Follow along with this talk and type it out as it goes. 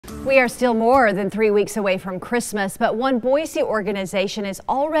We are still more than 3 weeks away from Christmas, but one Boise organization is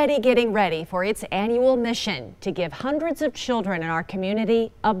already getting ready for its annual mission to give hundreds of children in our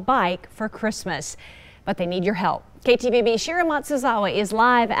community a bike for Christmas. But they need your help. KTVB's Shira Matsuzawa is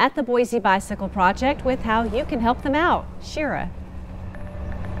live at the Boise Bicycle Project with how you can help them out. Shira.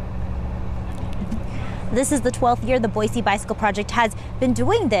 This is the 12th year the Boise Bicycle Project has been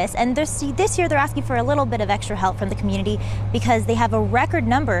doing this, and this year they're asking for a little bit of extra help from the community because they have a record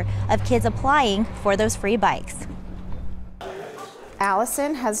number of kids applying for those free bikes.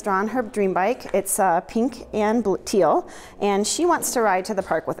 Allison has drawn her dream bike. It's pink and teal, and she wants to ride to the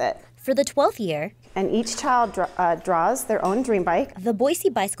park with it. For the 12th year, and each child draws their own dream bike. The Boise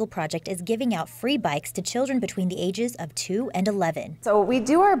Bicycle Project is giving out free bikes to children between the ages of 2 and 11. So we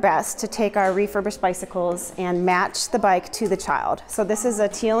do our best to take our refurbished bicycles and match the bike to the child. So this is a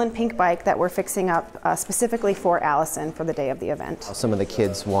teal and pink bike that we're fixing up specifically for Allison for the day of the event. Some of the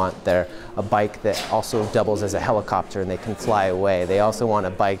kids want a bike that also doubles as a helicopter and they can fly away. They also want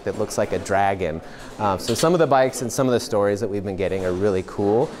a bike that looks like a dragon. So some of the bikes and some of the stories that we've been getting are really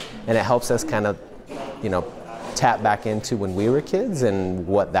cool, and it helps us kind of tap back into when we were kids and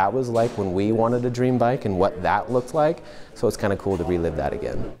what that was like when we wanted a dream bike and what that looked like. So it's kind of cool to relive that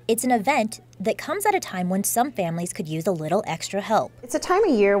again. It's an event that comes at a time when some families could use a little extra help. It's a time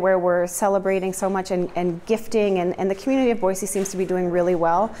of year where we're celebrating so much and gifting, and the community of Boise seems to be doing really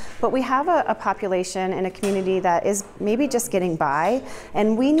well. But we have a population and a community that is maybe just getting by,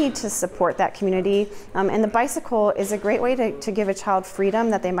 and we need to support that community. And the bicycle is a great way to give a child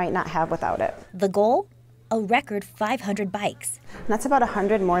freedom that they might not have without it. The goal? A record 500 bikes. And that's about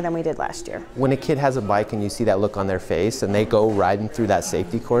 100 more than we did last year. When a kid has a bike and you see that look on their face and they go riding through that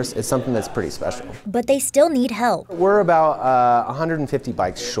safety course, it's something that's pretty special. But they still need help. We're about 150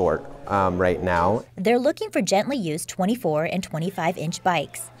 bikes short right now. They're looking for gently used 24 and 25-inch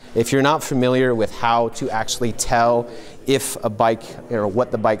bikes. If you're not familiar with how to actually tell if a bike or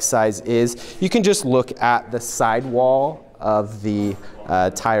what the bike size is, you can just look at the sidewall of the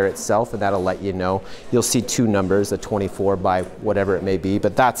tire itself, and that'll let you know. You'll see two numbers, a 24 by whatever it may be,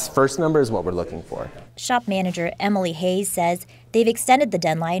 but that's first number is what we're looking for. Shop manager Emily Hayes says they've extended the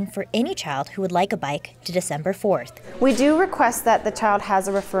deadline for any child who would like a bike to December 4th. We do request that the child has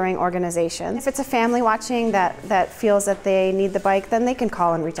a referring organization. If it's a family watching that feels that they need the bike, then they can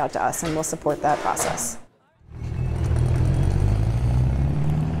call and reach out to us and we'll support that process.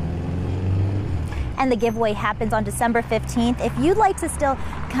 And the giveaway happens on December 15th. If you'd like to still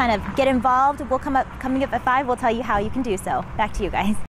kind of get involved, coming up at 5, we'll tell you how you can do so. Back to you guys.